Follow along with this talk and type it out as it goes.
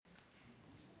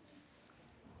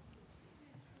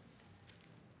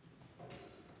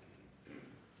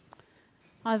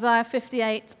Isaiah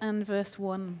 58 and verse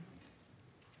 1.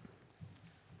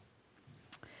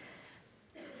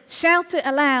 Shout it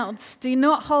aloud, do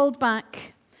not hold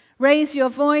back. Raise your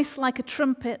voice like a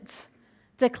trumpet.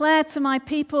 Declare to my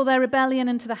people their rebellion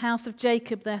and to the house of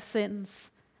Jacob their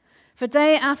sins. For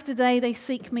day after day they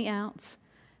seek me out.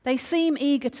 They seem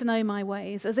eager to know my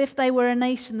ways, as if they were a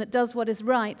nation that does what is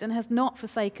right and has not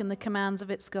forsaken the commands of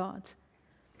its God.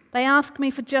 They ask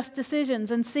me for just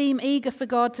decisions and seem eager for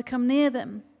God to come near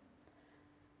them.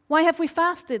 Why have we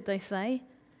fasted, they say,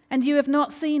 and you have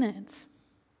not seen it?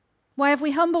 Why have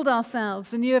we humbled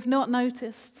ourselves and you have not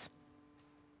noticed?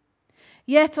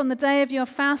 Yet on the day of your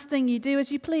fasting you do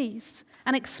as you please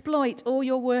and exploit all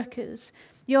your workers.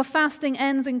 Your fasting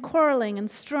ends in quarreling and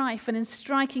strife and in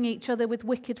striking each other with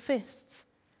wicked fists.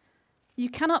 You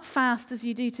cannot fast as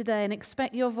you do today and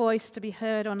expect your voice to be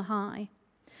heard on high.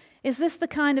 Is this the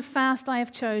kind of fast I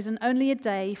have chosen, only a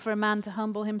day for a man to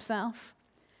humble himself?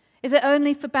 Is it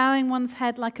only for bowing one's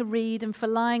head like a reed and for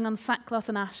lying on sackcloth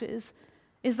and ashes?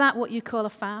 Is that what you call a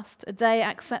fast, a day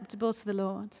acceptable to the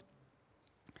Lord?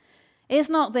 Is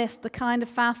not this the kind of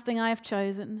fasting I have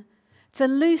chosen? To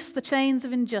loose the chains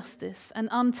of injustice and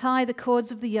untie the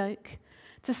cords of the yoke,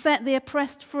 to set the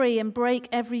oppressed free and break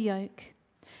every yoke?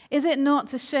 Is it not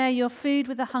to share your food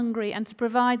with the hungry and to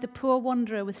provide the poor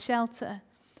wanderer with shelter?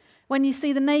 When you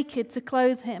see the naked, to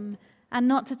clothe him, and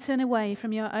not to turn away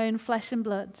from your own flesh and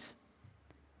blood.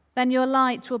 Then your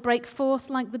light will break forth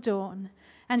like the dawn,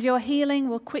 and your healing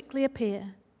will quickly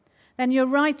appear. Then your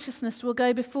righteousness will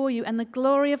go before you, and the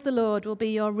glory of the Lord will be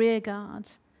your rear guard.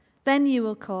 Then you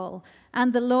will call,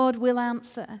 and the Lord will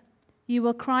answer. You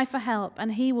will cry for help,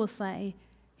 and he will say,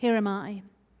 "Here am I."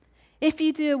 If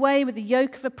you do away with the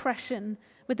yoke of oppression,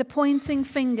 with the pointing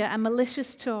finger and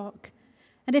malicious talk,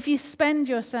 and if you spend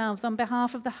yourselves on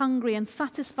behalf of the hungry and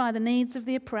satisfy the needs of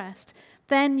the oppressed,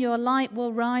 then your light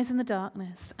will rise in the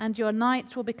darkness, and your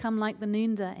night will become like the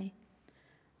noonday.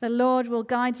 The Lord will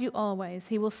guide you always.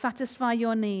 He will satisfy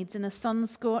your needs in a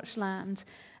sun-scorched land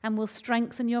and will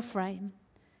strengthen your frame.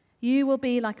 You will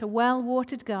be like a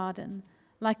well-watered garden,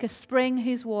 like a spring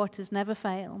whose waters never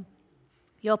fail.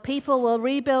 Your people will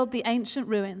rebuild the ancient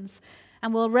ruins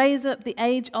and will raise up the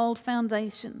age-old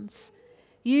foundations.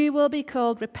 You will be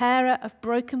called repairer of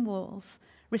broken walls,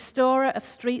 restorer of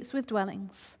streets with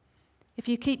dwellings. If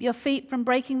you keep your feet from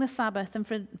breaking the Sabbath and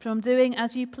from doing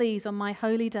as you please on my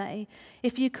holy day,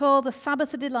 if you call the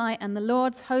Sabbath a delight and the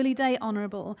Lord's holy day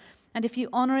honorable, and if you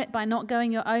honor it by not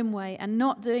going your own way and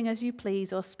not doing as you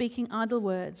please or speaking idle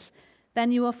words,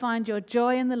 then you will find your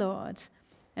joy in the Lord,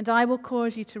 and I will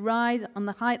cause you to ride on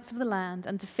the heights of the land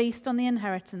and to feast on the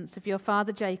inheritance of your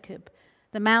father Jacob.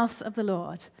 The mouth of the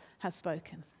Lord has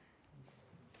spoken.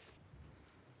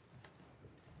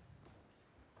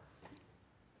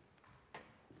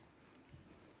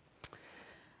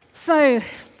 So,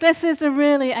 this is a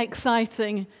really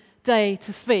exciting day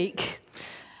to speak,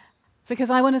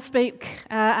 because I want to speak,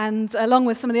 and along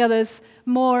with some of the others,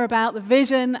 more about the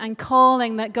vision and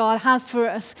calling that God has for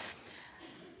us.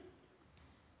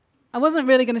 I wasn't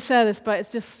really going to share this, but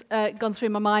it's just gone through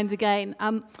my mind again.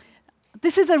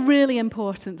 This is a really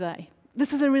important day.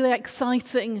 This is a really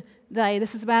exciting day.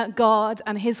 This is about God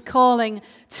and his calling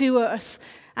to us.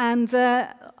 And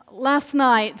last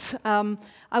night,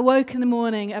 I woke in the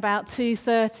morning about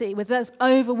 2:30 with this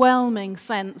overwhelming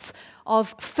sense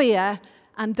of fear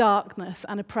and darkness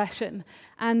and oppression.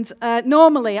 And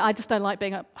normally, I just don't like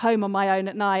being at home on my own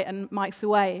at night and Mike's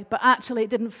away. But actually, it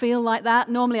didn't feel like that.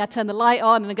 Normally, I turn the light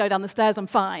on and I go down the stairs, I'm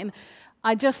fine.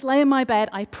 I just lay in my bed,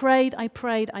 I prayed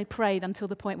until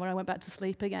the point where I went back to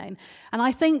sleep again. And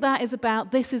I think that is about,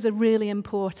 this is a really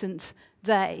important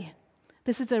day.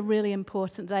 This is a really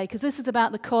important day, because this is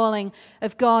about the calling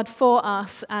of God for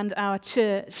us and our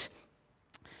church.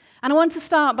 And I want to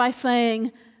start by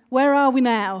saying, where are we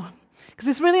now? Because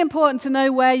it's really important to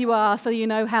know where you are so you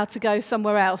know how to go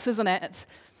somewhere else, isn't it?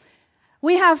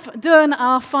 We have done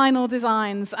our final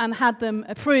designs and had them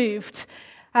approved.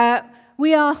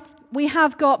 We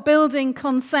have got building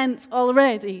consent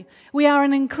already. We are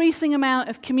an increasing amount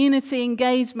of community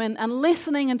engagement and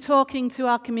listening and talking to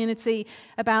our community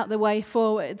about the way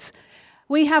forward.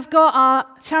 We have got our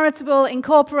charitable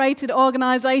incorporated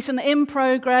organisation in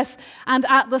progress and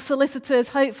at the solicitors,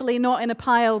 hopefully not in a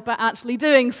pile, but actually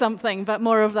doing something, but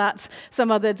more of that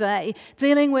some other day.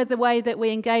 Dealing with the way that we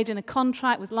engage in a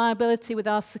contract with liability, with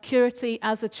our security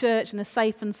as a church and a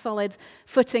safe and solid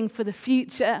footing for the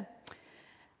future.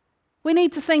 We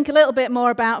need to think a little bit more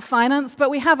about finance,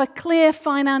 but we have a clear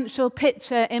financial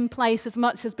picture in place as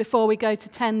much as before we go to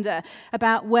tender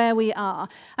about where we are.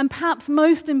 And perhaps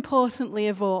most importantly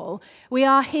of all, we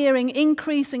are hearing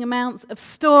increasing amounts of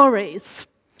stories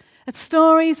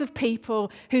of people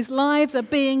whose lives are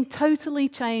being totally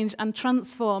changed and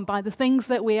transformed by the things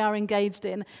that we are engaged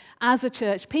in as a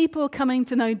church. People coming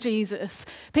to know Jesus,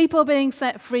 people being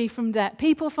set free from debt,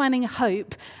 people finding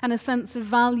hope and a sense of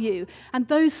value. And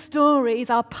those stories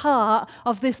are part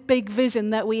of this big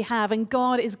vision that we have, and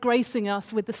God is gracing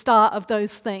us with the start of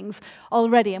those things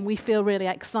already, and we feel really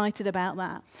excited about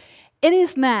that. It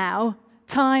is now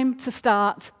time to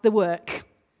start the work.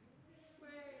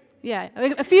 Yeah,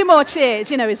 a few more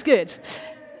cheers, is good.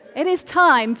 It is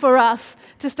time for us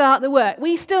to start the work.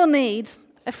 We still need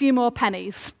a few more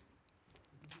pennies.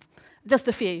 Just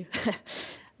a few.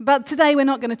 But today we're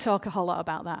not going to talk a whole lot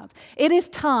about that. It is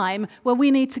time where we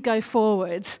need to go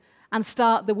forward and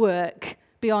start the work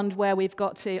beyond where we've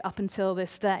got to up until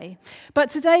this day. But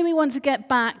today we want to get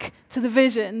back to the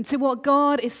vision, to what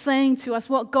God is saying to us,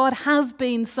 what God has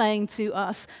been saying to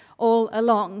us all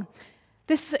along.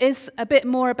 This is a bit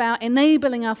more about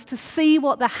enabling us to see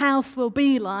what the house will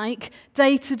be like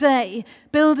day to day,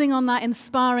 building on that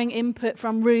inspiring input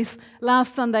from Ruth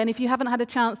last Sunday. And if you haven't had a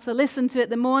chance to listen to it,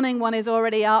 the morning one is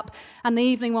already up, and the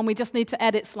evening one we just need to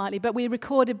edit slightly. But we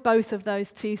recorded both of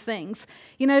those two things.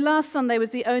 Last Sunday was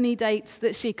the only date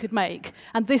that she could make,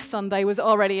 and this Sunday was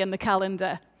already in the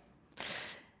calendar.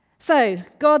 So,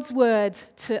 God's word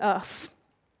to us.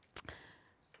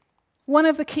 One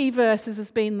of the key verses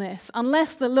has been this: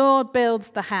 unless the Lord builds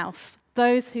the house,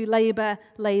 those who labor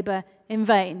in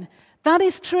vain. That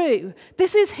is true.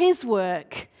 This is his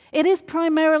work. It is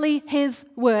primarily his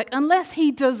work. Unless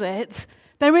he does it,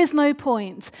 there is no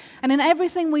point. And in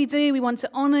everything we do, we want to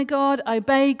honor God,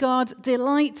 obey God,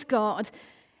 delight God.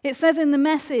 It says in the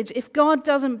Message, if God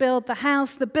doesn't build the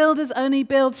house, the builders only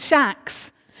build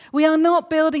shacks. We are not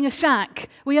building a shack.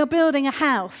 We are building a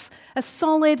house, a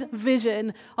solid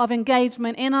vision of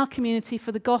engagement in our community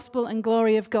for the gospel and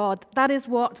glory of God. That is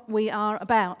what we are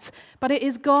about. But it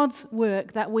is God's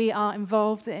work that we are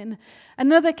involved in.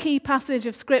 Another key passage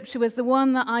of Scripture was the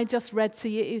one that I just read to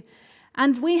you.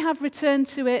 And we have returned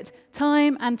to it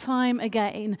time and time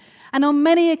again. And on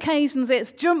many occasions,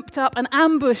 it's jumped up and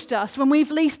ambushed us when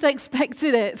we've least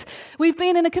expected it. We've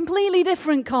been in a completely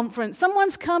different conference.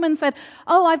 Someone's come and said,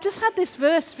 oh, I've just had this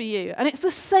verse for you. And it's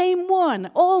the same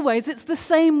one. Always, it's the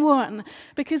same one.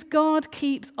 Because God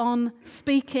keeps on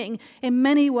speaking in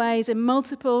many ways, in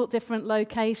multiple different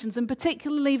locations. And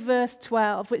particularly verse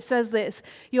 12, which says this: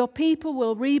 your people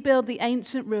will rebuild the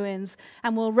ancient ruins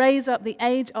and will raise up the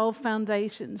age-old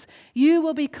foundations. You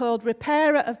will be called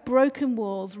repairer of broken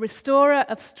walls, restorer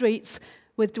of streets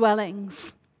with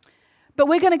dwellings. But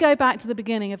we're going to go back to the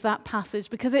beginning of that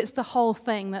passage because it's the whole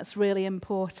thing that's really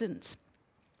important.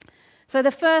 So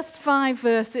the first 5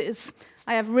 verses,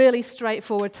 I have really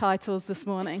straightforward titles this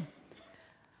morning.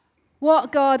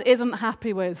 What God isn't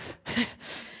happy with.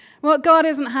 What God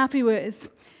isn't happy with.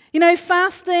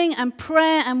 Fasting and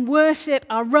prayer and worship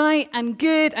are right and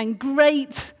good and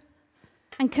great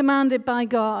and commanded by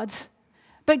God.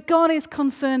 But God is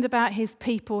concerned about his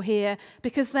people here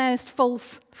because there's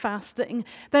false fasting.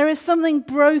 There is something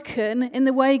broken in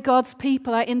the way God's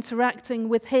people are interacting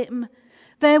with him.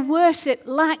 Their worship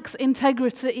lacks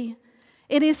integrity.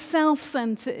 It is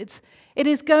self-centered. It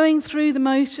is going through the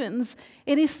motions.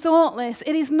 It is thoughtless.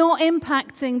 It is not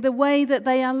impacting the way that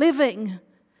they are living.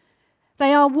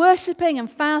 They are worshiping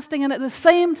and fasting, and at the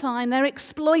same time they're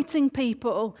exploiting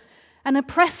people and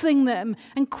oppressing them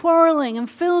and quarreling and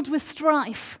filled with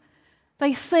strife.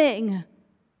 They sing,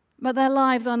 but their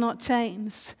lives are not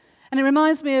changed. And it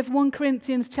reminds me of 1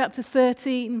 Corinthians chapter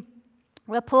 13,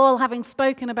 where Paul, having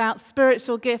spoken about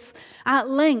spiritual gifts at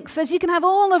length, says you can have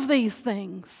all of these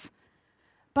things,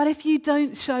 but if you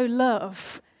don't show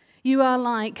love, you are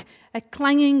like a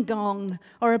clanging gong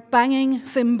or a banging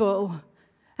cymbal.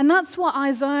 And that's what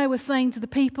Isaiah was saying to the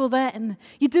people then.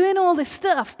 You're doing all this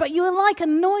stuff, but you are like a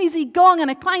noisy gong and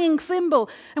a clanging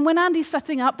cymbal. And when Andy's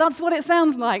setting up, that's what it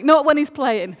sounds like, not when he's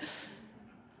playing.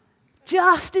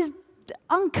 Just is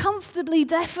uncomfortably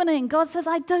deafening. God says,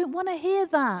 I don't want to hear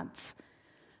that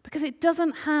because it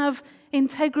doesn't have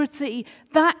integrity.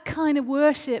 That kind of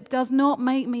worship does not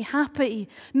make me happy.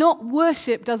 Not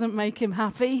worship doesn't make him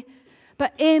happy,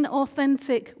 but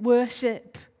inauthentic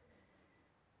worship.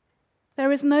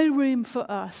 There is no room for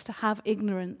us to have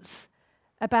ignorance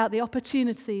about the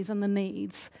opportunities and the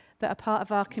needs that are part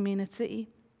of our community.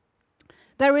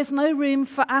 There is no room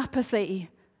for apathy.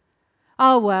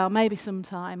 Oh, well, maybe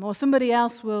sometime, or somebody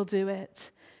else will do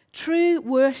it. True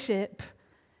worship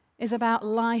is about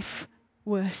life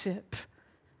worship.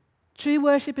 True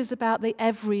worship is about the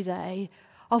everyday,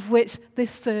 of which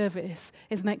this service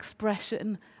is an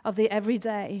expression of the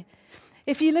everyday.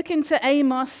 If you look into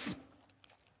Amos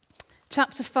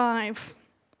chapter 5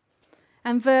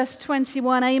 and verse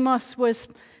 21, Amos was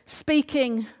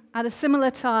speaking at a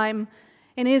similar time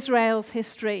in Israel's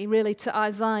history, really, to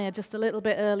Isaiah just a little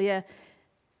bit earlier.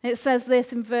 It says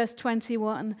this in verse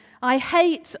 21,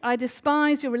 I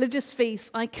despise your religious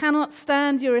feasts. I cannot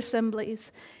stand your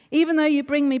assemblies. Even though you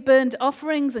bring me burnt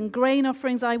offerings and grain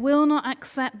offerings, I will not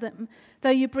accept them. Though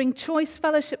you bring choice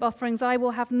fellowship offerings, I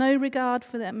will have no regard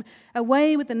for them.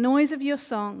 Away with the noise of your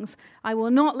songs. I will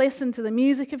not listen to the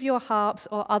music of your harps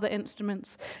or other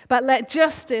instruments. But let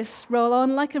justice roll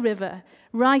on like a river,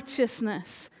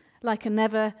 righteousness like a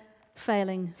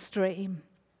never-failing stream.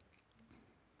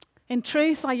 In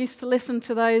truth, I used to listen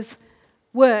to those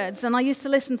words, and I used to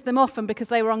listen to them often because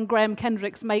they were on Graham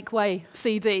Kendrick's Make Way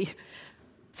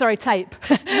tape.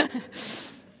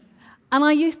 And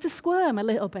I used to squirm a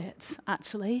little bit,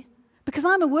 actually, because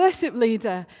I'm a worship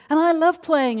leader, and I love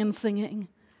playing and singing.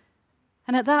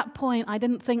 And at that point, I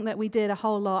didn't think that we did a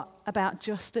whole lot about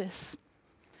justice.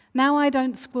 Now I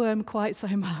don't squirm quite so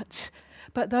much,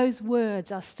 but those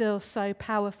words are still so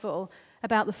powerful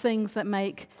about the things that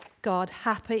make God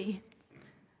happy.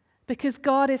 Because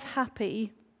God is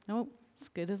happy. Oh, it's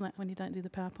good, isn't it, when you don't do the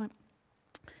PowerPoint?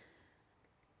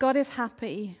 God is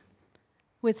happy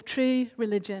with true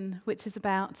religion, which is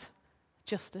about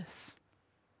justice.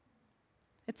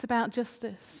 It's about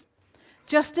justice.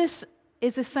 Justice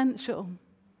is essential.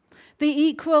 The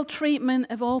equal treatment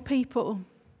of all people.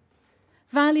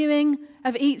 Valuing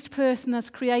of each person as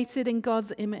created in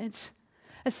God's image.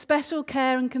 A special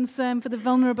care and concern for the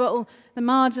vulnerable, the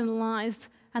marginalized,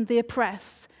 and the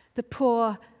oppressed, the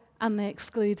poor and the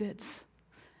excluded.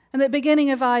 And at the beginning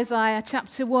of Isaiah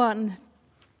chapter 1,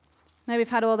 now we've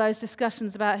had all those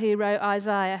discussions about who wrote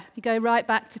Isaiah. You go right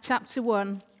back to chapter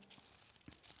 1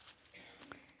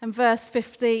 and verse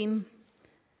 15.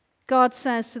 God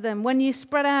says to them, when you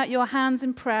spread out your hands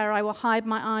in prayer, I will hide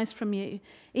my eyes from you.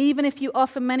 Even if you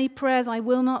offer many prayers, I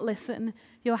will not listen.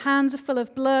 Your hands are full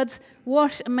of blood.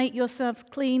 Wash and make yourselves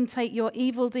clean. Take your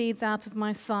evil deeds out of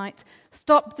my sight.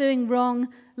 Stop doing wrong.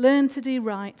 Learn to do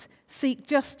right. Seek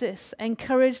justice.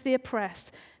 Encourage the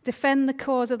oppressed. Defend the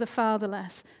cause of the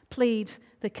fatherless. Plead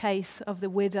the case of the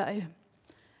widow.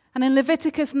 And in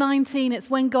Leviticus 19, it's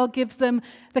when God gives them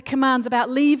the commands about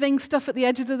leaving stuff at the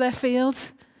edges of their field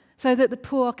so that the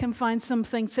poor can find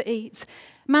something to eat.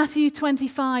 Matthew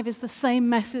 25 is the same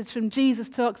message from Jesus,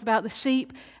 talks about the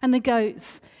sheep and the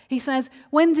goats. He says,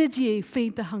 when did you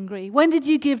feed the hungry? When did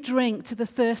you give drink to the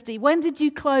thirsty? When did you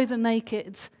clothe the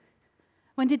naked?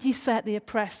 When did you set the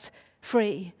oppressed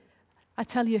free? I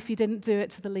tell you, if you didn't do it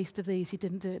to the least of these, you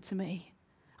didn't do it to me.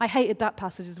 I hated that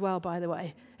passage as well, by the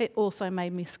way. It also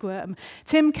made me squirm.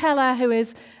 Tim Keller, who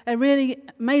is a really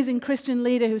amazing Christian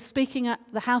leader who was speaking at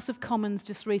the House of Commons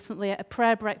just recently at a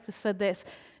prayer breakfast, said this: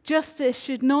 justice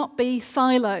should not be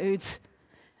siloed,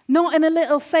 not in a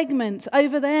little segment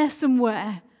over there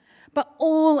somewhere, but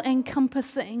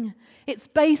all-encompassing. Its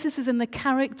basis is in the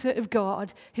character of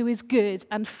God, who is good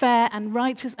and fair and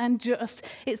righteous and just.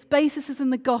 Its basis is in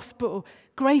the gospel,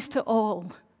 grace to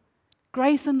all.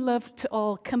 Grace and love to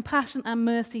all, compassion and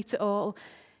mercy to all.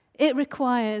 It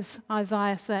requires,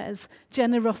 Isaiah says,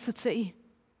 generosity.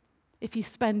 If you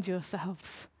spend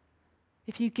yourselves,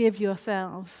 if you give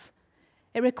yourselves,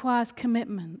 it requires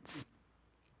commitment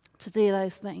to do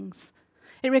those things.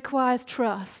 It requires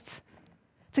trust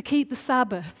to keep the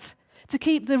Sabbath, to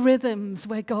keep the rhythms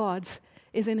where God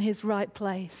is in his right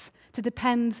place, to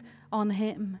depend on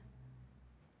him.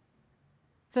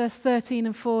 Verse 13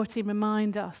 and 14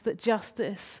 remind us that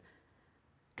justice,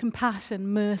 compassion,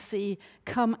 mercy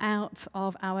come out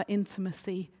of our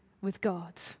intimacy with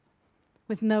God,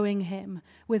 with knowing him,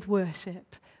 with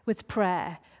worship, with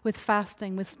prayer, with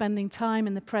fasting, with spending time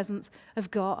in the presence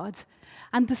of God.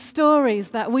 And the stories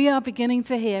that we are beginning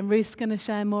to hear, and Ruth's going to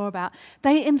share more about,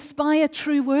 they inspire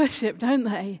true worship, don't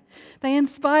they? They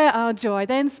inspire our joy.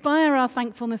 They inspire our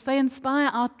thankfulness. They inspire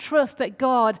our trust that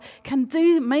God can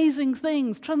do amazing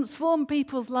things, transform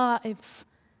people's lives.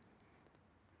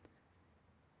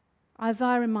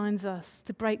 Isaiah reminds us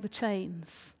to break the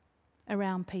chains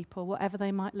around people, whatever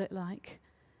they might look like,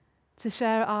 to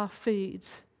share our food,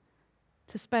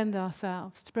 to spend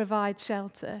ourselves, to provide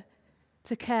shelter,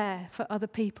 to care for other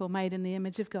people made in the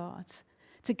image of God,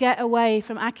 to get away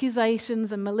from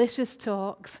accusations and malicious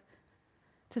talks,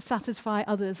 to satisfy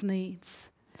others' needs.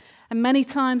 And many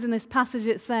times in this passage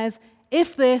it says,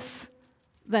 if this,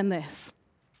 then this.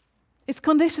 It's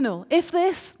conditional. If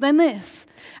this, then this.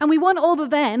 And we want all the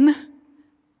then,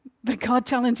 but God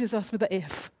challenges us with the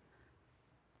if.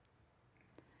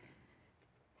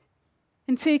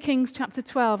 In 2 Kings chapter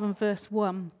 12 and verse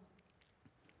 1,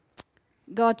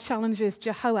 God challenges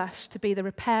Jehoash to be the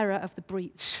repairer of the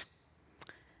breach.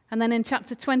 And then in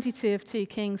chapter 22 of 2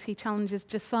 Kings, he challenges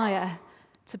Josiah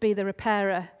to be the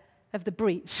repairer of the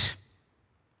breach.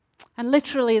 And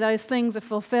literally those things are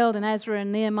fulfilled in Ezra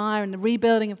and Nehemiah and the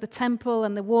rebuilding of the temple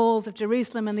and the walls of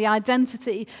Jerusalem and the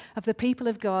identity of the people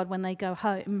of God when they go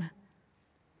home.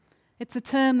 It's a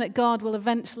term that God will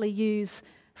eventually use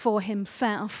for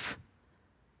himself.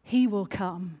 He will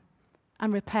come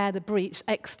and repair the breach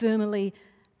externally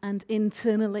and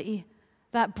internally.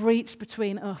 That breach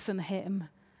between us and him.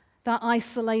 That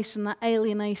isolation, that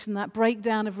alienation, that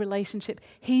breakdown of relationship.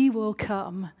 He will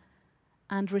come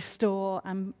and restore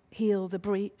and heal the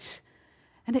breach.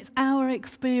 And it's our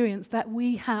experience that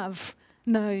we have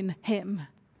known him.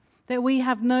 That we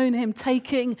have known him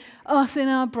taking us in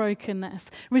our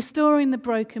brokenness, restoring the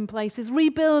broken places,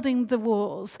 rebuilding the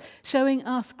walls, showing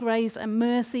us grace and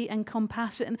mercy and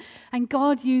compassion. And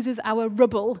God uses our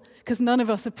rubble, because none of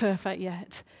us are perfect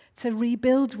yet, to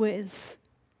rebuild with.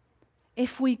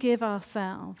 If we give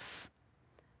ourselves,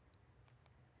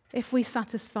 if we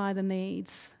satisfy the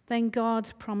needs, then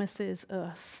God promises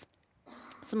us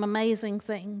some amazing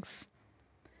things.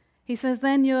 He says,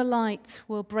 then your light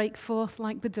will break forth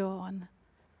like the dawn.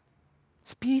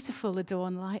 It's beautiful, the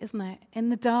dawn light, isn't it? In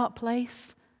the dark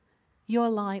place, your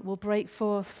light will break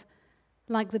forth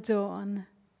like the dawn,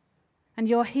 and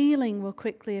your healing will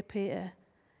quickly appear.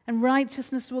 And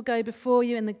righteousness will go before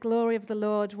you, and the glory of the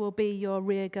Lord will be your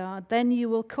rear guard. Then you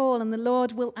will call, and the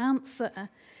Lord will answer.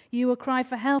 You will cry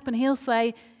for help, and he'll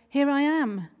say, here I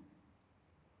am.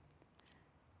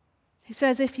 He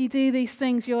says, if you do these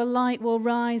things, your light will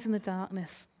rise in the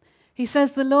darkness. He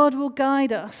says, the Lord will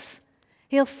guide us.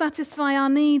 He'll satisfy our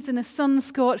needs in a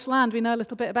sun-scorched land. We know a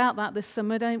little bit about that this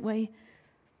summer, don't we?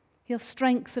 He'll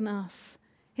strengthen us.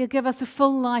 He'll give us a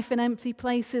full life in empty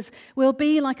places. We'll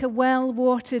be like a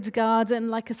well-watered garden,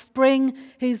 like a spring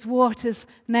whose waters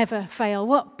never fail.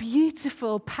 What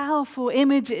beautiful, powerful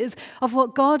images of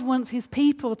what God wants his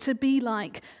people to be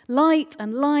like. Light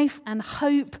and life and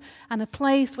hope and a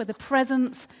place where the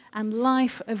presence and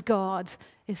life of God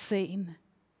is seen.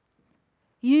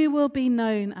 You will be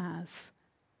known as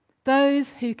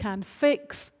those who can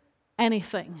fix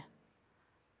anything.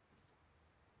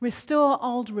 Restore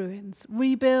old ruins,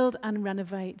 rebuild and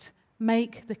renovate,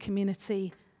 make the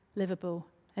community livable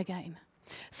again.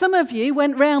 Some of you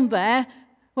went round there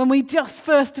when we just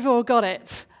first of all got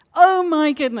it. Oh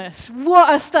my goodness,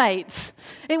 what a state.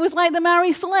 It was like the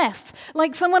Mary Celeste,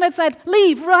 like someone had said,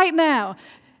 leave right now.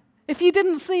 If you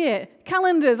didn't see it,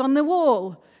 calendars on the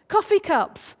wall, coffee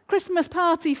cups, Christmas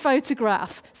party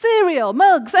photographs, cereal,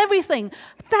 mugs, everything,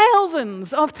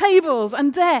 thousands of tables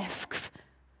and desks.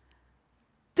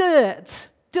 Dirt,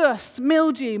 dust,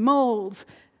 mildew, mold.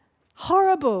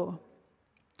 Horrible.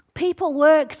 People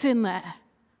worked in there.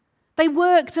 They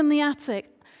worked in the attic.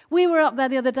 We were up there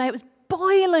the other day. It was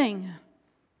boiling.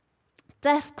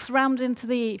 Desks rammed into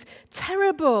the eave.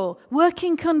 Terrible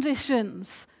working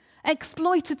conditions.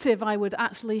 Exploitative, I would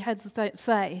actually hesitate to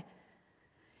say.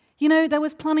 You know, there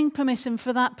was planning permission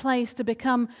for that place to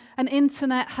become an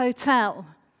internet hotel.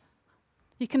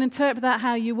 You can interpret that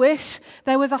how you wish.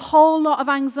 There was a whole lot of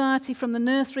anxiety from the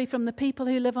nursery, from the people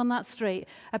who live on that street,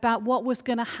 about what was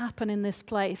going to happen in this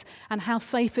place and how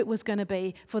safe it was going to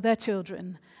be for their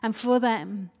children and for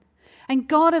them. And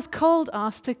God has called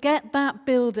us to get that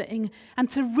building and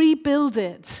to rebuild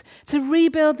it, to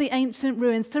rebuild the ancient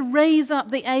ruins, to raise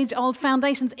up the age-old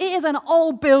foundations. It is an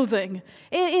old building.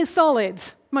 It is solid,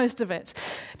 most of it.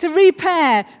 To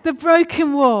repair the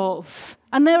broken walls.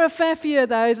 And there are a fair few of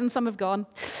those, and some have gone.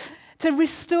 To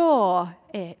restore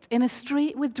it in a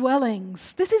street with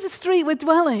dwellings. This is a street with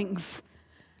dwellings.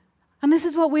 And this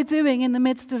is what we're doing in the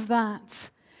midst of that.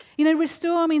 You know,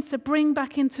 restore means to bring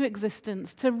back into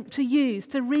existence, to use,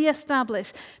 to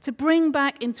re-establish, to bring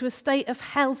back into a state of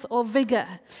health or vigor.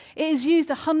 It is used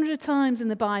 100 times in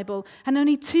the Bible, and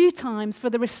only 2 times for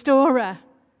the restorer.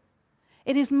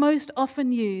 It is most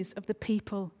often used of the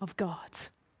people of God.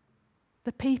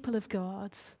 The people of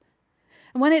God.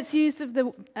 And when it's used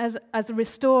of as a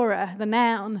restorer, the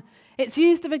noun, it's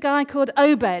used of a guy called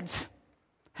Obed.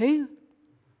 Who?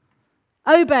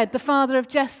 Obed, the father of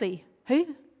Jesse.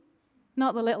 Who?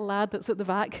 Not the little lad that's at the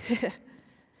back.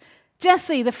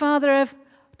 Jesse, the father of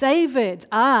David.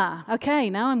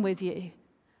 Okay, now I'm with you.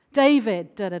 David,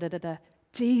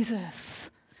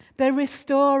 Jesus, the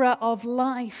restorer of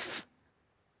life.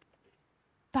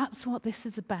 That's what this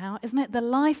is about, isn't it? The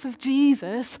life of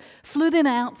Jesus flooding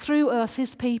out through us,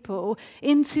 his people,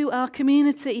 into our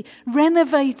community,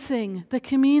 renovating the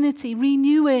community,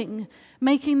 renewing,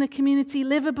 making the community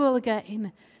livable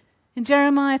again. In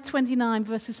Jeremiah 29,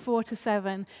 verses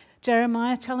 4-7,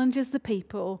 Jeremiah challenges the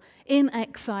people in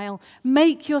exile,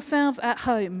 make yourselves at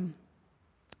home,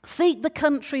 seek the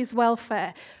country's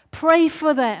welfare, pray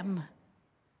for them.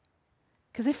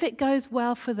 Because if it goes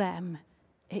well for them,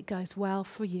 it goes well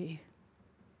for you.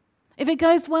 If it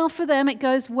goes well for them, it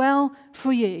goes well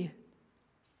for you.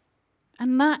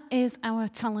 And that is our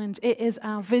challenge. It is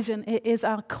our vision. It is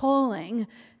our calling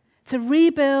to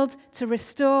rebuild, to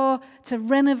restore, to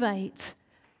renovate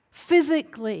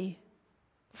physically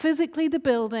the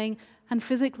building and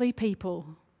physically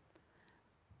people.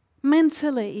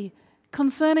 Mentally,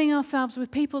 concerning ourselves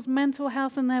with people's mental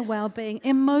health and their well-being,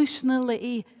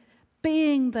 emotionally,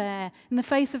 being there in the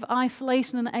face of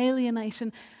isolation and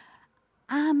alienation,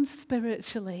 and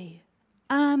spiritually,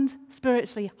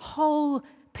 whole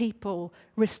people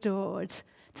restored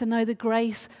to know the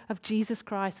grace of Jesus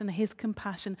Christ and his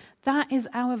compassion. That is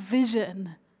our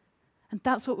vision, and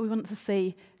that's what we want to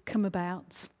see come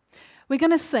about. We're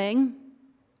going to sing.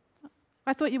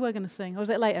 I thought you were going to sing, or was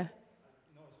it later?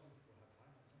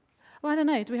 Well, I don't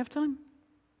know. Do we have time?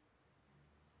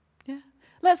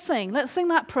 Let's sing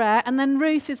that prayer, and then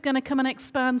Ruth is going to come and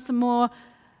expand some more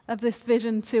of this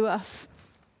vision to us.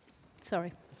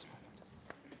 Sorry.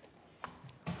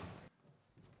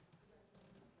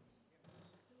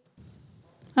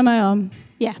 Am I on?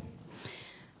 Yeah.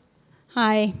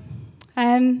 Hi.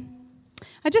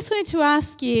 I just wanted to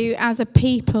ask you, as a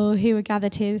people who are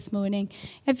gathered here this morning,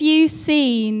 have you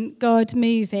seen God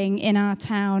moving in our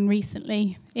town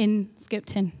recently in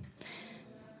Skipton?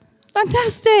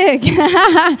 Fantastic.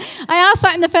 I asked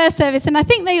that in the first service, and I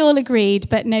think they all agreed,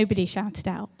 but nobody shouted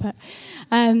out. But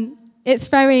it's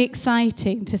very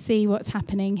exciting to see what's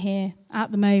happening here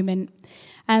at the moment.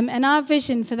 And our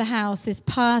vision for the house is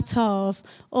part of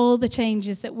all the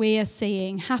changes that we are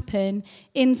seeing happen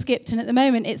in Skipton at the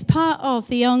moment. It's part of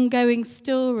the ongoing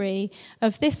story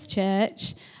of this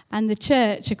church and the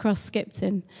church across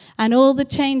Skipton, and all the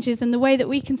changes and the way that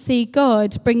we can see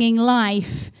God bringing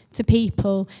life to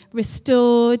people,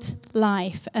 restored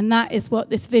life. And that is what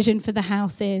this vision for the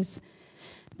house is.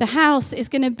 The house is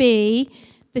going to be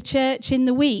the church in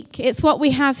the week. It's what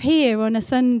we have here on a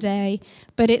Sunday,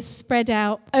 but it's spread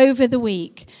out over the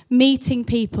week, meeting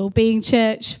people, being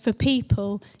church for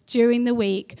people during the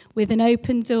week with an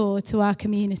open door to our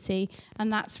community.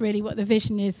 And that's really what the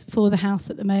vision is for the house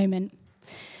at the moment.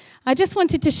 I just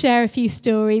wanted to share a few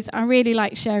stories. I really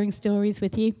like sharing stories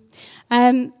with you.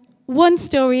 One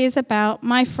story is about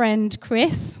my friend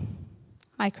Chris.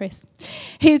 Hi, Chris.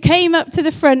 Who came up to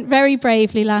the front very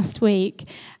bravely last week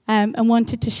and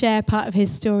wanted to share part of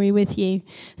his story with you.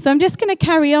 So I'm just going to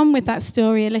carry on with that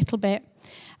story a little bit.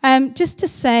 Just to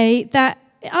say that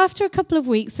after a couple of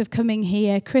weeks of coming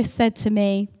here, Chris said to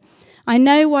me, I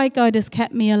know why God has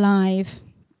kept me alive.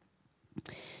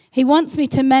 He wants me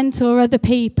to mentor other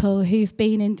people who've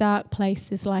been in dark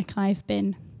places like I've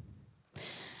been.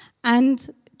 And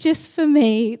just for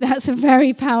me, that's a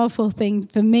very powerful thing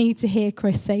for me to hear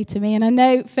Chris say to me. And I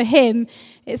know for him,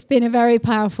 it's been a very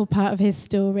powerful part of his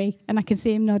story. And I can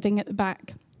see him nodding at the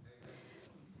back.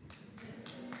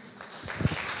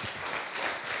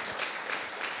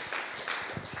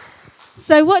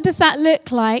 So what does that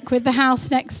look like with the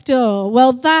house next door?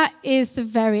 Well, that is the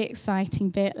very exciting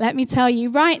bit. Let me tell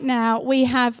you, right now we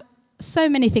have so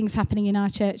many things happening in our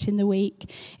church in the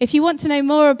week. If you want to know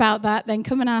more about that, then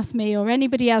come and ask me or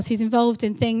anybody else who's involved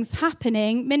in things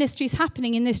happening, ministries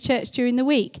happening in this church during the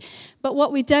week. But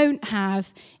what we don't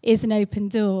have is an open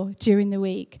door during the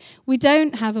week. We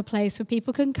don't have a place where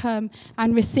people can come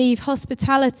and receive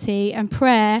hospitality and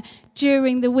prayer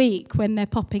during the week when they're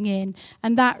popping in.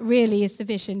 And that really is the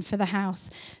vision for the house.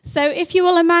 So if you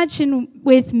will imagine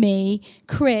with me,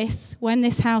 Chris, when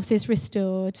this house is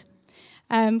restored,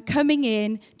 coming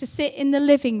in to sit in the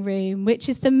living room, which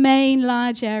is the main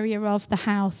large area of the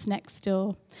house next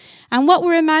door. And what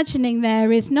we're imagining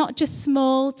there is not just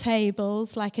small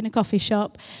tables like in a coffee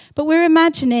shop, but we're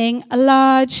imagining a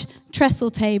large trestle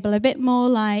table, a bit more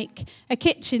like a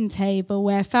kitchen table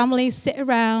where families sit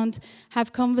around,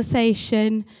 have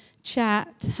conversation,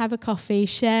 chat, have a coffee,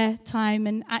 share time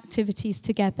and activities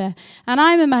together. And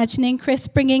I'm imagining Chris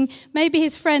bringing maybe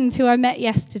his friend who I met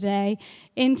yesterday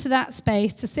into that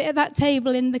space to sit at that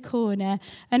table in the corner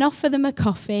and offer them a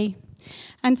coffee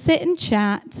and sit and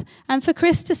chat. And for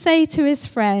Chris to say to his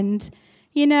friend,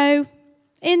 you know,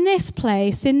 in this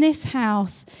place, in this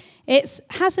house, It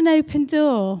has an open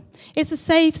door. It's a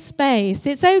safe space.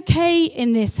 It's okay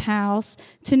in this house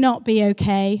to not be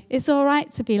okay. It's all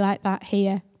right to be like that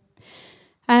here.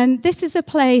 And this is a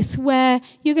place where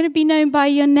you're going to be known by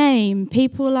your name.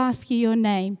 People will ask you your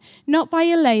name. Not by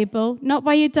your label, not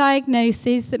by your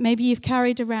diagnosis that maybe you've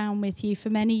carried around with you for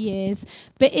many years.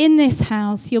 But in this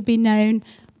house, you'll be known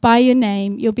by your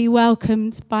name. You'll be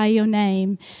welcomed by your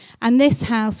name. And this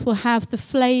house will have the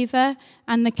flavour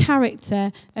and the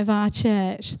character of our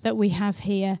church that we have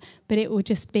here. But it will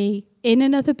just be in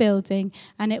another building,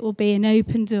 and it will be an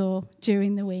open door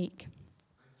during the week.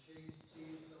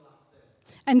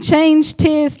 And change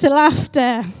tears to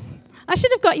laughter. I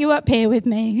should have got you up here with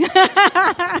me.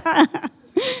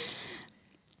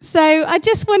 So I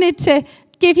just wanted to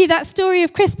give you that story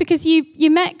of Chris, because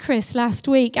you met Chris last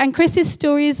week, and Chris's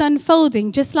story is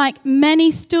unfolding, just like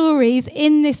many stories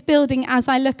in this building as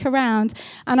I look around.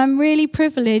 And I'm really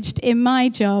privileged in my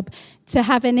job to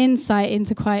have an insight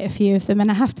into quite a few of them. And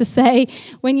I have to say,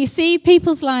 when you see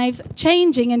people's lives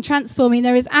changing and transforming,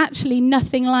 there is actually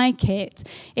nothing like it.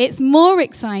 It's more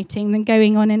exciting than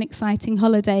going on an exciting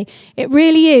holiday. It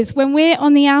really is. When we're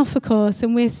on the Alpha course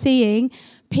and we're seeing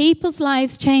people's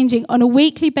lives changing on a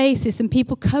weekly basis, and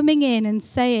people coming in and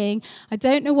saying, I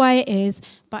don't know why it is,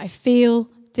 but I feel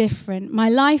different. My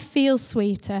life feels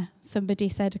sweeter, somebody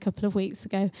said a couple of weeks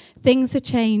ago. Things are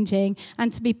changing,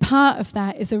 and to be part of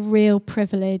that is a real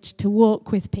privilege to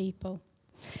walk with people.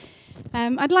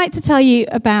 I'd like to tell you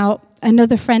about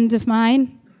another friend of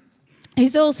mine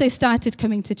who's also started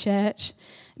coming to church.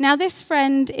 Now, this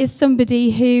friend is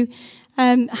somebody who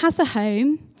has a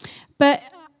home, but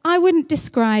I wouldn't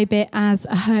describe it as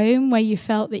a home where you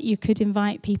felt that you could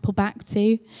invite people back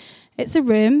to. It's a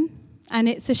room and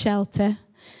it's a shelter.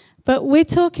 But we're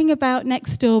talking about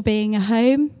next door being a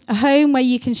home where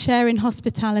you can share in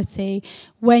hospitality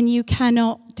when you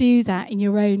cannot do that in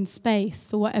your own space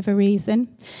for whatever reason.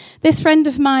 This friend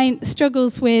of mine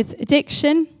struggles with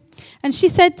addiction, and she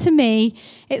said to me,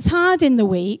 it's hard in the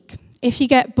week. If you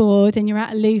get bored and you're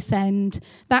at a loose end,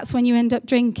 that's when you end up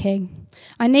drinking.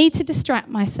 I need to distract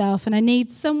myself, and I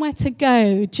need somewhere to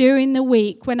go during the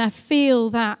week when I feel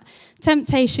that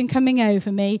temptation coming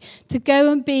over me to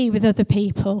go and be with other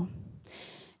people.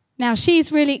 Now,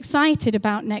 she's really excited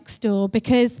about next door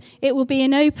because it will be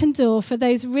an open door for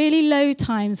those really low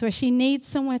times where she needs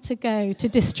somewhere to go to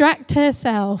distract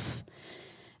herself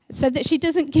so that she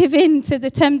doesn't give in to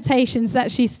the temptations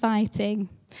that she's fighting.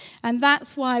 And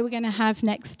that's why we're going to have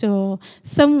next door,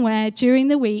 somewhere during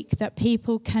the week that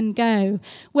people can go,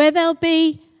 where there'll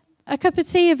be a cup of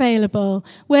tea available,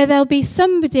 where there'll be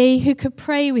somebody who could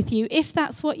pray with you if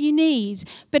that's what you need.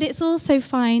 But it's also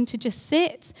fine to just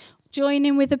sit, join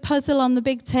in with a puzzle on the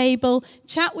big table,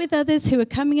 chat with others who are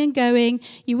coming and going.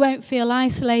 You won't feel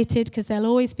isolated because there'll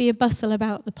always be a bustle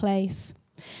about the place.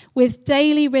 With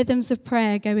daily rhythms of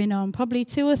prayer going on, probably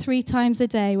 2 or 3 times a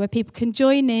day, where people can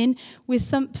join in with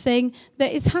something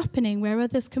that is happening, where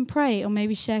others can pray or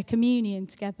maybe share communion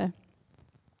together.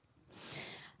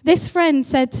 This friend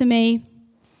said to me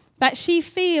that she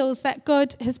feels that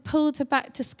God has pulled her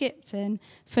back to Skipton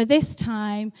for this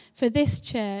time, for this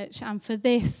church, and for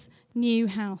this new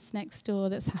house next door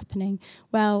that's happening.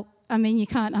 Well, I mean, you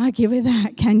can't argue with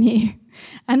that, can you?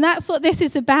 And that's what this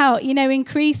is about. You know,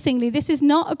 increasingly, this is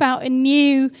not about a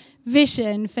new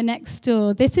vision for next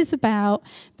door. This is about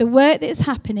the work that is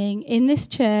happening in this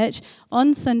church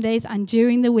on Sundays and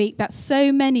during the week that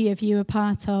so many of you are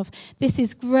part of. This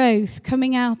is growth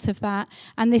coming out of that,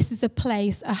 and this is a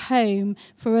place, a home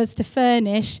for us to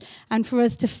furnish and for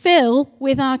us to fill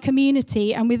with our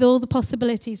community and with all the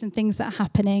possibilities and things that are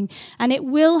happening. And it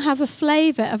will have a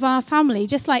flavour of our family,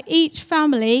 just like each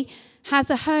family has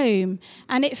a home,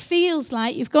 and it feels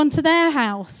like you've gone to their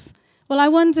house. Well, I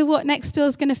wonder what next door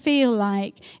is going to feel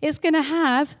like. It's going to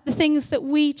have the things that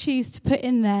we choose to put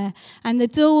in there, and the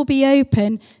door will be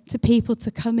open to people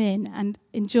to come in and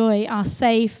enjoy our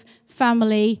safe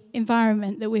family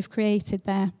environment that we've created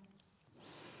there.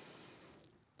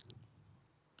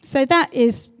 So that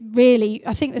is really,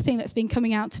 I think the thing that's been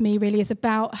coming out to me really is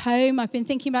about home. I've been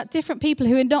thinking about different people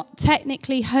who are not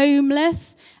technically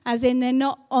homeless, as in they're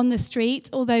not on the street,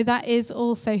 although that is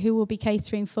also who we'll be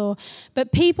catering for.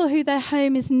 But people who their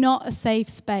home is not a safe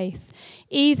space,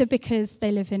 either because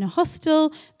they live in a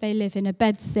hostel, they live in a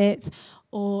bedsit,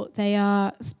 or they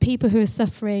are people who are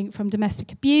suffering from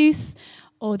domestic abuse,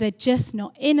 or they're just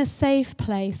not in a safe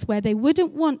place where they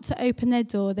wouldn't want to open their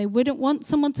door, they wouldn't want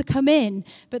someone to come in,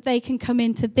 but they can come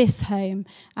into this home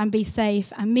and be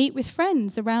safe and meet with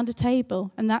friends around a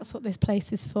table, and that's what this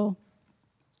place is for.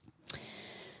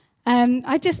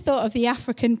 I just thought of the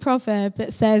African proverb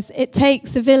that says, it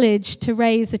takes a village to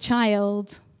raise a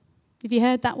child. Have you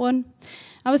heard that one?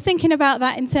 I was thinking about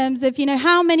that in terms of,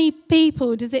 how many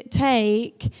people does it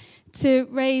take to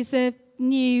raise a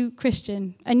new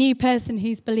Christian, a new person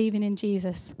who's believing in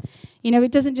Jesus?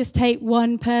 It doesn't just take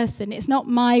one person. It's not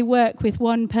my work with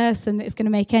one person that's going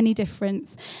to make any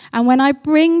difference. And when I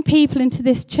bring people into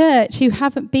this church who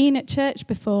haven't been at church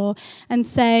before and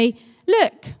say,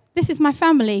 look, this is my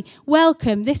family,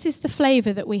 welcome, this is the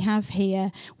flavour that we have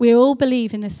here. We all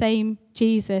believe in the same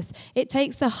Jesus. It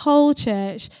takes a whole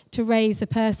church to raise a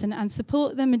person and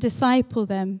support them and disciple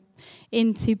them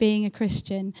into being a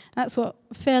Christian. That's what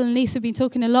Phil and Lisa have been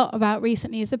talking a lot about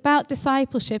recently, is about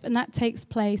discipleship, and that takes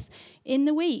place in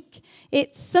the week.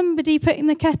 It's somebody putting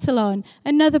the kettle on,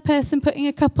 another person putting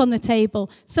a cup on the table,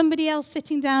 somebody else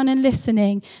sitting down and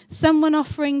listening, someone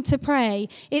offering to pray.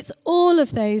 It's all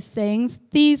of those things.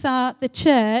 These are the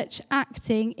church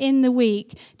acting in the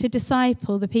week to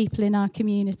disciple the people in our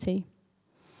community.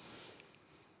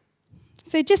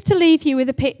 So just to leave you with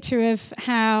a picture of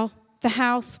how the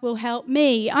house will help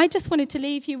me, I just wanted to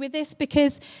leave you with this,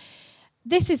 because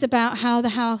this is about how the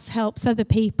house helps other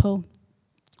people,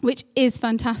 which is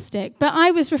fantastic. But I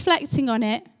was reflecting on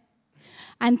it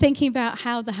and thinking about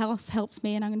how the house helps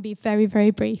me, and I'm going to be very,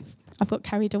 very brief. I've got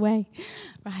carried away.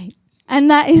 Right. And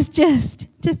that is just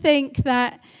to think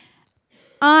that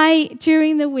I,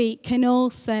 during the week, can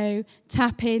also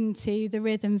tap into the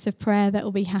rhythms of prayer that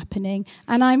will be happening.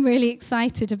 And I'm really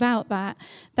excited about that.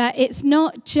 That it's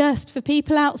not just for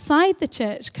people outside the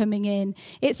church coming in.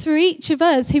 It's for each of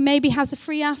us who maybe has a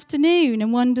free afternoon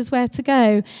and wonders where to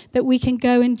go, that we can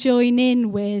go and join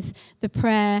in with the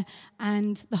prayer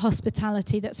and the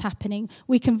hospitality that's happening.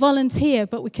 We can volunteer,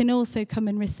 but we can also come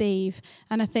and receive.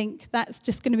 And I think that's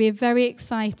just going to be a very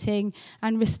exciting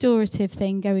and restorative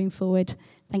thing going forward.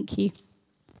 Thank you.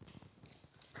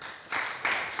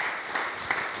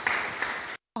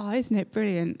 Oh, isn't it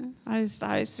brilliant?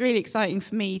 It's really exciting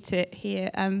for me to hear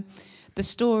the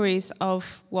stories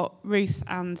of what Ruth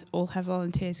and all her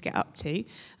volunteers get up to.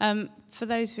 For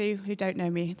those of you who don't know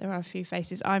me, there are a few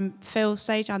faces. I'm Phil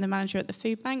Sage, I'm the manager at the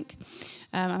food bank,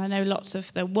 and I know lots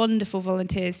of the wonderful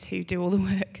volunteers who do all the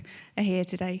work are here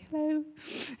today.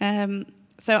 Hello.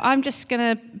 So I'm just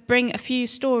going to bring a few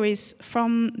stories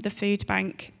from the food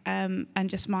bank and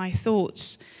just my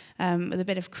thoughts with a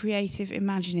bit of creative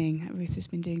imagining. Ruth has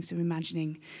been doing some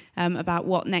imagining about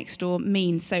what Next Door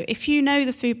means. So if you know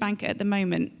the food bank at the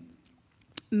moment,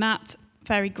 Matt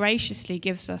very graciously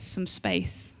gives us some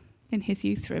space in his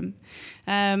youth room.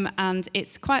 And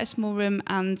it's quite a small room,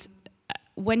 and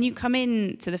when you come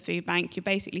in to the food bank, you're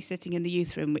basically sitting in the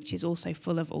youth room, which is also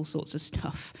full of all sorts of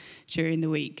stuff during the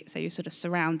week. So you're sort of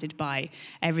surrounded by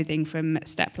everything from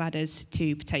step ladders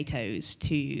to potatoes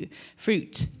to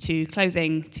fruit to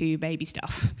clothing to baby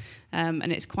stuff.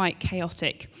 And it's quite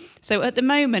chaotic. So at the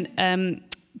moment,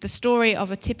 the story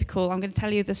of I'm going to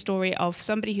tell you the story of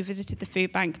somebody who visited the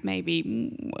food bank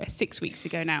maybe 6 weeks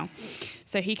ago now.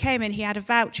 So he came in, he had a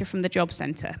voucher from the job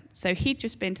centre. So he'd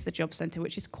just been to the job centre,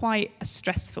 which is quite a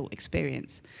stressful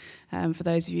experience for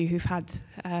those of you who've had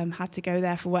to go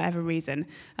there for whatever reason.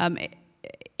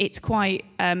 It's quite,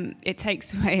 it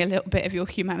takes away a little bit of your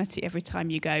humanity every time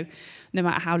you go, no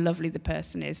matter how lovely the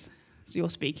person is you're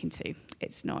speaking to.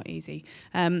 It's not easy.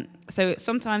 So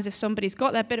sometimes if somebody's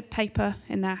got their bit of paper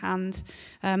in their hand,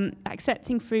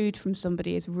 accepting food from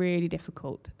somebody is really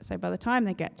difficult. So by the time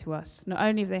they get to us, not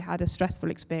only have they had a stressful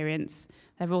experience,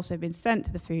 they've also been sent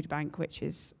to the food bank, which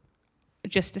is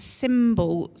just a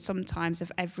symbol sometimes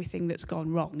of everything that's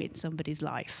gone wrong in somebody's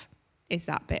life, is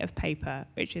that bit of paper,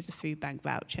 which is a food bank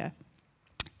voucher.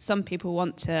 Some people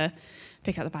want to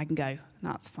pick up the bag and go, and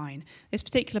that's fine. This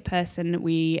particular person,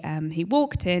 he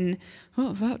walked in,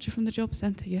 a voucher from the job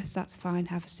centre, yes, that's fine,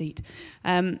 have a seat.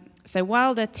 So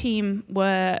while the team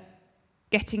were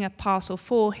getting a parcel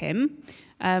for him,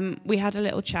 we had a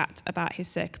little chat about his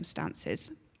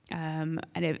circumstances.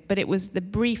 But it was the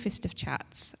briefest of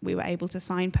chats. We were able to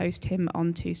signpost him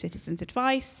onto Citizens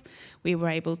Advice. We were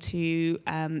able to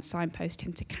signpost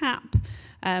him to CAP.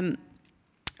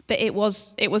 But it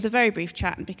was a very brief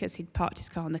chat, and because he'd parked his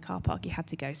car in the car park, he had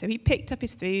to go. So he picked up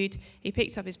his food, he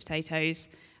picked up his potatoes,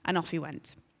 and off he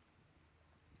went.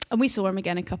 And we saw him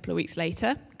again a couple of weeks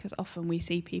later, because often we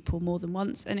see people more than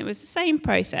once, and it was the same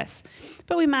process.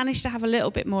 But we managed to have a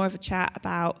little bit more of a chat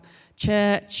about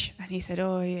church, and he said,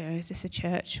 is this a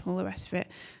church? All the rest of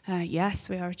it. Yes,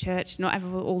 we are a church. Not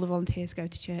all the volunteers go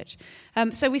to church.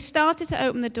 So we started to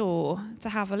open the door to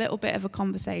have a little bit of a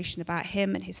conversation about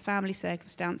him and his family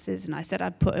circumstances, and I said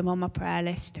I'd put him on my prayer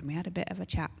list, and we had a bit of a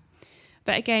chat.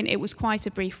 But again, it was quite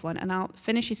a brief one, and I'll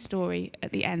finish his story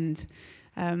at the end.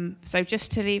 So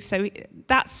just to leave, so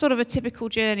that's sort of a typical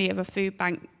journey of a food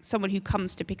bank, someone who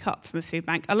comes to pick up from a food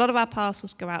bank. A lot of our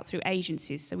parcels go out through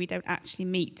agencies, so we don't actually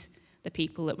meet the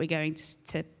people that we're going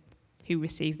to who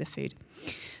receive the food.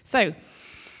 So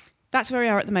that's where we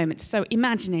are at the moment. So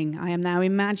I am now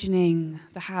imagining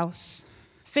the house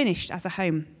finished as a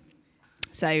home.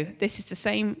 So this is the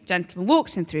same gentleman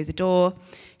walks in through the door.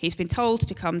 He's been told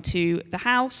to come to the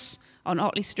house on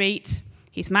Otley Street.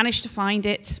 He's managed to find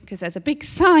it because there's a big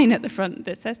sign at the front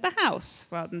that says the house,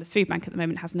 rather than the food bank at the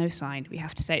moment has no sign. We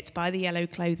have to say it's by the yellow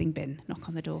clothing bin. Knock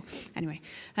on the door. Anyway,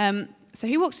 so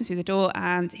he walks in through the door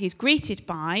and he's greeted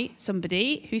by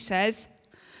somebody who says,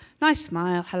 nice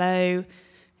smile, hello,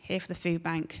 here for the food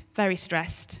bank, very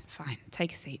stressed, fine,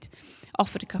 take a seat.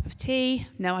 Offered a cup of tea.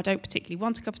 No, I don't particularly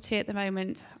want a cup of tea at the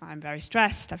moment. I'm very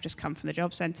stressed. I've just come from the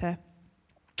job centre.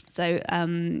 So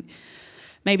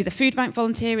maybe the food bank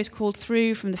volunteer is called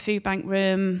through from the food bank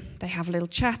room. They have a little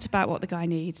chat about what the guy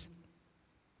needs.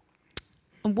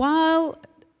 And while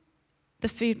the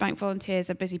food bank volunteers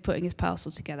are busy putting his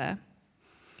parcel together,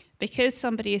 because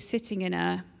somebody is sitting in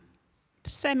a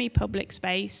semi-public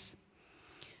space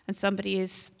and somebody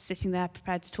is sitting there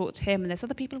prepared to talk to him, and there's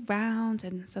other people around,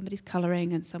 and somebody's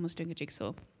colouring, and someone's doing a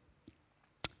jigsaw,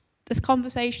 this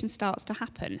conversation starts to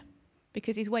happen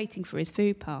because he's waiting for his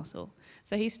food parcel.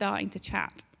 So he's starting to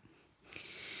chat.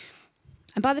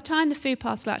 And by the time the food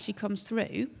parcel actually comes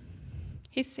through,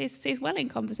 he's well in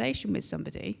conversation with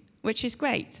somebody, which is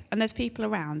great, and there's people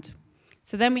around.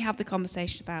 So then we have the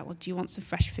conversation about, well, do you want some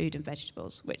fresh food and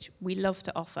vegetables, which we love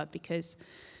to offer because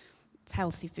it's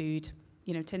healthy food.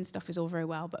 You know, tin stuff is all very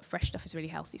well, but fresh stuff is really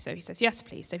healthy. So he says, yes,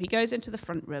 please. So he goes into the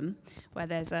front room where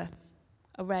there's a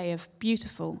array of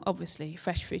beautiful, obviously,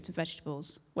 fresh fruit and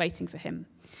vegetables waiting for him.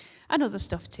 And other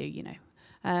stuff too, you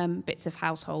know, bits of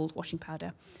household washing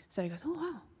powder. So he goes, oh,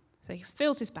 wow. So he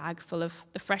fills his bag full of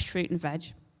the fresh fruit and veg,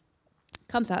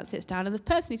 comes out, sits down, and the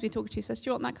person he's been talking to says, do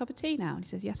you want that cup of tea now? And he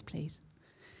says, yes, please.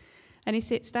 And he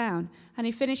sits down and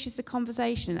he finishes the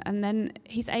conversation, and then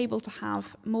he's able to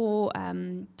have more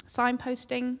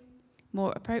signposting,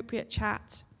 more appropriate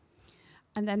chat,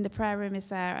 and then the prayer room is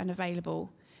there and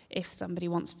available if somebody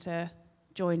wants to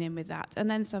join in with that. And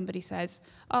then somebody says,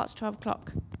 oh, it's 12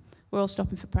 o'clock. We're all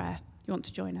stopping for prayer. You want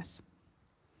to join us?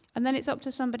 And then it's up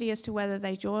to somebody as to whether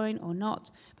they join or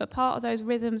not. But part of those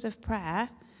rhythms of prayer,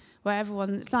 where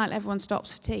it's like everyone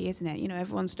stops for tea, isn't it? You know,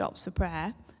 everyone stops for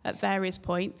prayer at various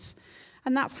points,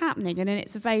 and that's happening, and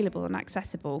it's available and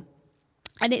accessible.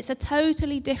 And it's a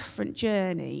totally different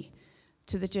journey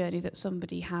to the journey that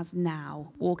somebody has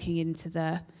now, walking into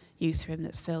the youth room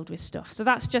that's filled with stuff. So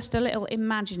that's just a little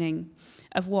imagining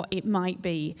of what it might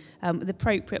be, with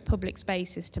appropriate public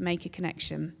spaces to make a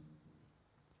connection.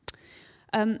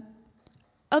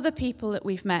 Other people that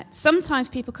we've met, sometimes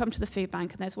people come to the food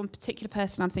bank, and there's one particular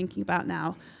person I'm thinking about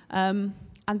now,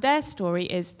 and their story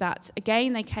is that,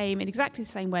 again, they came in exactly the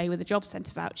same way with a job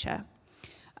centre voucher,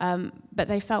 but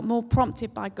they felt more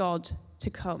prompted by God to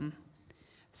come.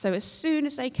 So as soon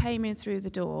as they came in through the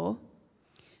door,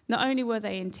 not only were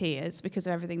they in tears because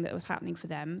of everything that was happening for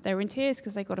them, they were in tears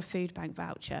because they got a food bank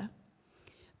voucher,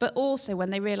 but also when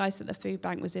they realised that the food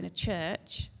bank was in a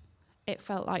church, it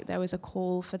felt like there was a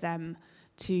call for them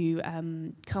to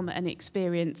come and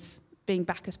experience being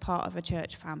back as part of a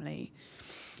church family.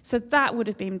 So that would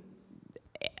have been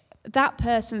that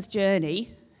person's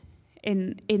journey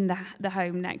in the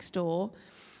home next door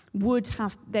would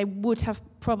have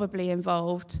probably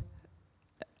involved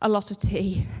a lot of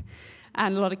tea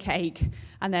and a lot of cake,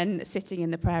 and then sitting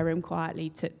in the prayer room quietly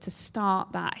to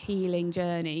start that healing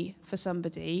journey for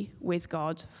somebody with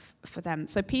God for them.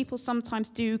 So people sometimes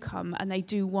do come and they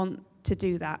do want to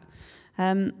do that.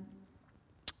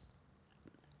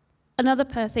 Another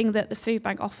thing that the food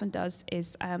bank often does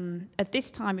is, at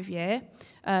this time of year,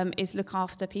 is look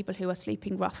after people who are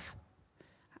sleeping rough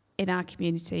in our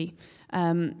community.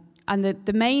 And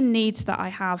the main needs that I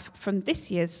have from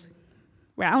this year's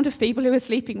round of people who are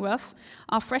sleeping rough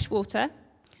are fresh water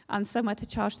and somewhere to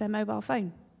charge their mobile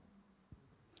phone.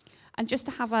 And just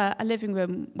to have a living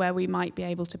room where we might be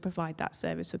able to provide that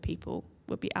service for people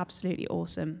would be absolutely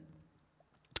awesome.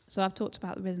 So I've talked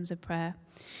about the rhythms of prayer.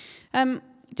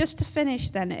 Just to finish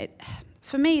then,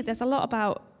 for me, there's a lot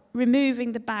about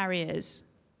removing the barriers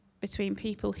between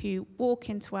people who walk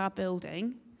into our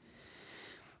building,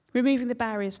 removing the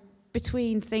barriers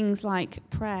between things like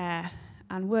prayer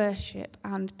and worship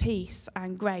and peace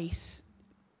and grace.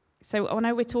 So I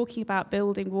know we're talking about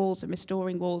building walls and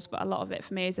restoring walls, but a lot of it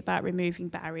for me is about removing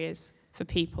barriers for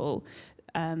people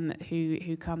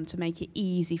who come to make it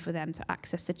easy for them to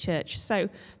access the church. So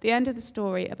the end of the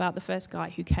story about the first guy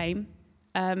who came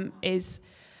is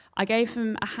I gave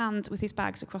him a hand with his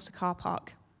bags across the car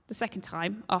park. The second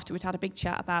time, after we'd had a big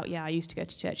chat about, I used to go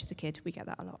to church as a kid. We get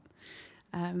that a lot.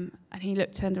 And he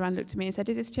turned around, looked at me and said,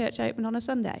 "Is this church open on a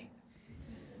Sunday?"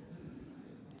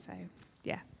 So,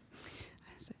 yeah.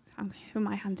 Who am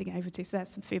I handing over to? So there's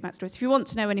some feedback stories. If you want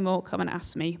to know any more, come and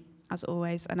ask me, as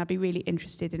always. And I'd be really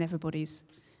interested in everybody's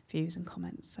views and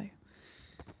comments. So.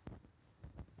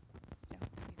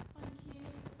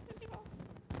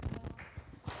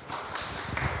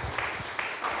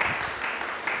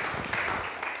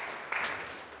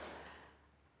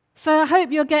 So I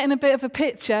hope you're getting a bit of a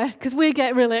picture, because we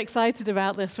get really excited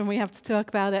about this when we have to talk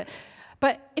about it.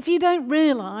 But if you don't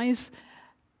realise,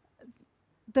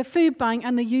 the food bank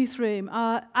and the youth room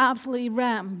are absolutely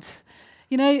rammed.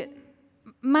 You know,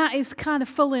 Matt is kind of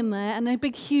full in there, and a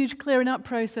big, huge clearing up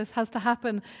process has to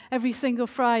happen every single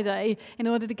Friday in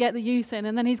order to get the youth in.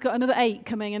 And then he's got another 8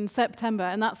 coming in September,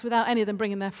 and that's without any of them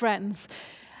bringing their friends.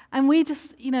 And we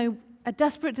just, are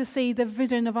desperate to see the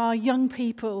vision of our young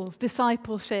people's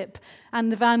discipleship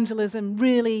and evangelism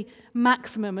really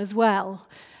maximum as well.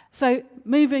 So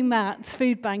moving that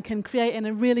food bank and creating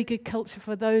a really good culture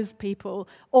for those people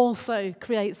also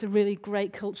creates a really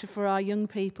great culture for our young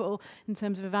people in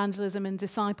terms of evangelism and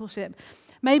discipleship.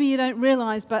 Maybe you don't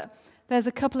realise, but there's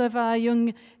a couple of our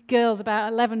young girls,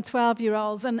 about 11,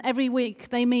 12-year-olds, and every week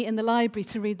they meet in the library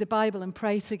to read the Bible and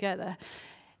pray together.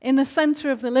 In the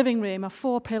centre of the living room are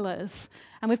 4 pillars,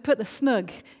 and we've put the snug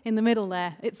in the middle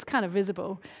there. It's kind of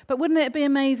visible. But wouldn't it be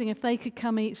amazing if they could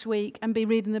come each week and be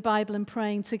reading the Bible and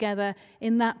praying together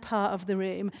in that part of the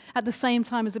room at the same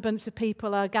time as a bunch of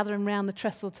people are gathering around the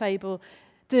trestle table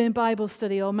doing Bible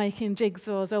study or making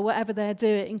jigsaws or whatever they're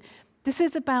doing? This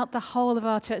is about the whole of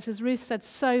our church. As Ruth said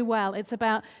so well, it's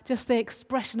about just the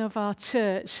expression of our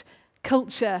church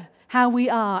culture, how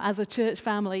we are as a church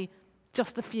family,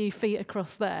 just a few feet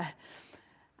across there.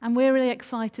 And we're really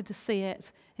excited to see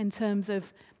it in terms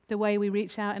of the way we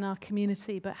reach out in our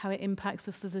community, but how it impacts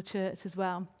us as a church as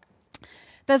well.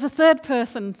 There's a third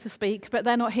person to speak, but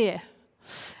they're not here.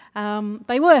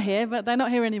 They were here, but they're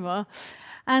not here anymore.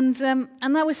 And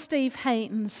that was Steve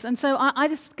Haynes. And so I'm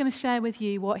just going to share with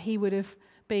you what he would have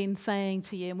been saying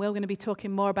to you. And we're going to be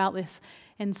talking more about this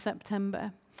in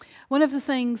September. One of the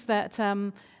things that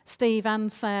Steve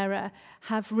and Sarah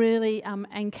have really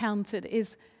encountered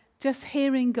is just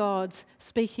hearing God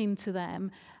speaking to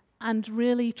them and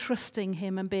really trusting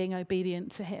him and being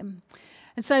obedient to him.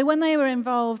 And so when they were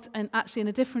involved actually in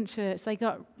a different church, they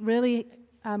got really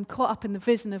caught up in the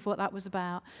vision of what that was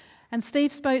about. And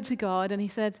Steve spoke to God and he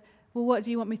said, "Well, what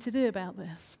do you want me to do about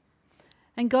this?"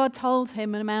 And God told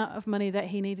him an amount of money that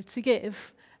he needed to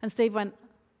give. And Steve went,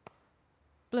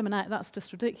 "Blimmin' out, that's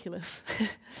just ridiculous."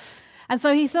 And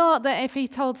so he thought that if he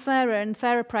told Sarah and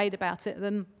Sarah prayed about it,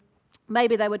 then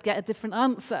maybe they would get a different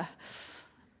answer.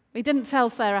 He didn't tell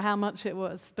Sarah how much it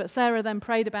was, but Sarah then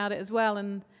prayed about it as well,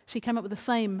 and she came up with the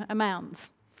same amount.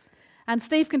 And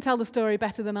Steve can tell the story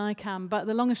better than I can, but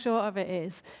the long and short of it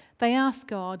is they asked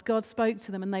God, God spoke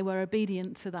to them, and they were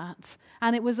obedient to that.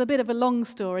 And it was a bit of a long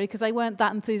story because they weren't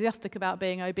that enthusiastic about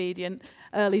being obedient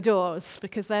early doors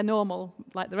because they're normal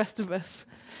like the rest of us.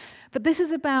 But this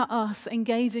is about us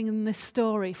engaging in this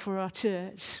story for our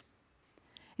church.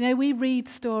 You know, we read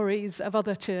stories of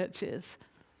other churches.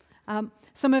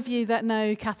 Some of you that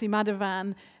know Kathy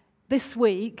Madavan, this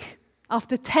week,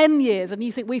 after 10 years, and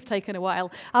you think we've taken a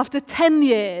while, after 10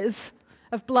 years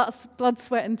of blood,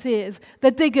 sweat and tears,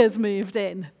 the Diggers moved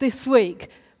in this week.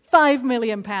 £5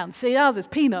 million. See, ours is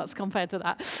peanuts compared to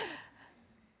that.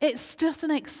 It's just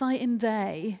an exciting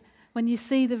day when you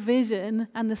see the vision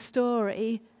and the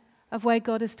story of where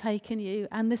God has taken you.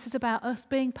 And this is about us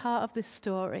being part of this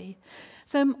story.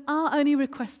 So our only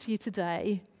request to you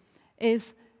today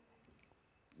is,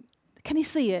 can you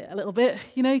see it a little bit?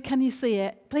 Can you see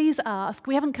it? Please ask.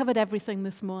 We haven't covered everything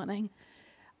this morning.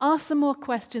 Ask some more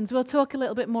questions. We'll talk a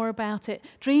little bit more about it.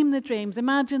 Dream the dreams.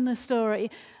 Imagine the story.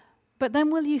 But then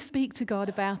will you speak to God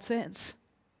about it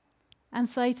and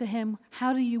say to him,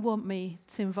 how do you want me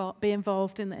to be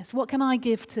involved in this? What can I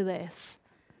give to this?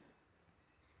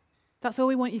 That's all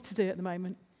we want you to do at the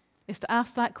moment, is to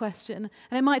ask that question.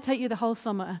 And it might take you the whole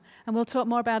summer, and we'll talk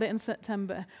more about it in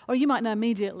September. Or you might know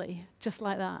immediately, just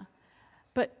like that.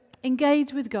 But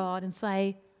engage with God and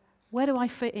say, where do I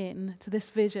fit in to this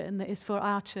vision that is for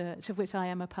our church, of which I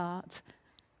am a part?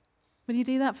 Will you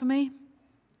do that for me?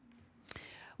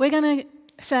 We're going to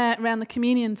share around the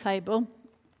communion table,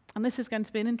 and this is going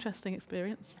to be an interesting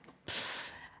experience.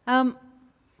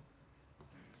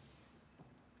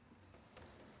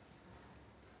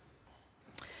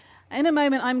 In a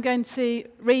moment, I'm going to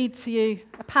read to you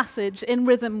a passage in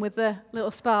rhythm with the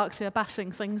little sparks who are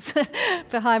bashing things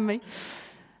behind me.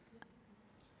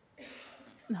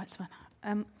 No, it's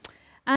fine.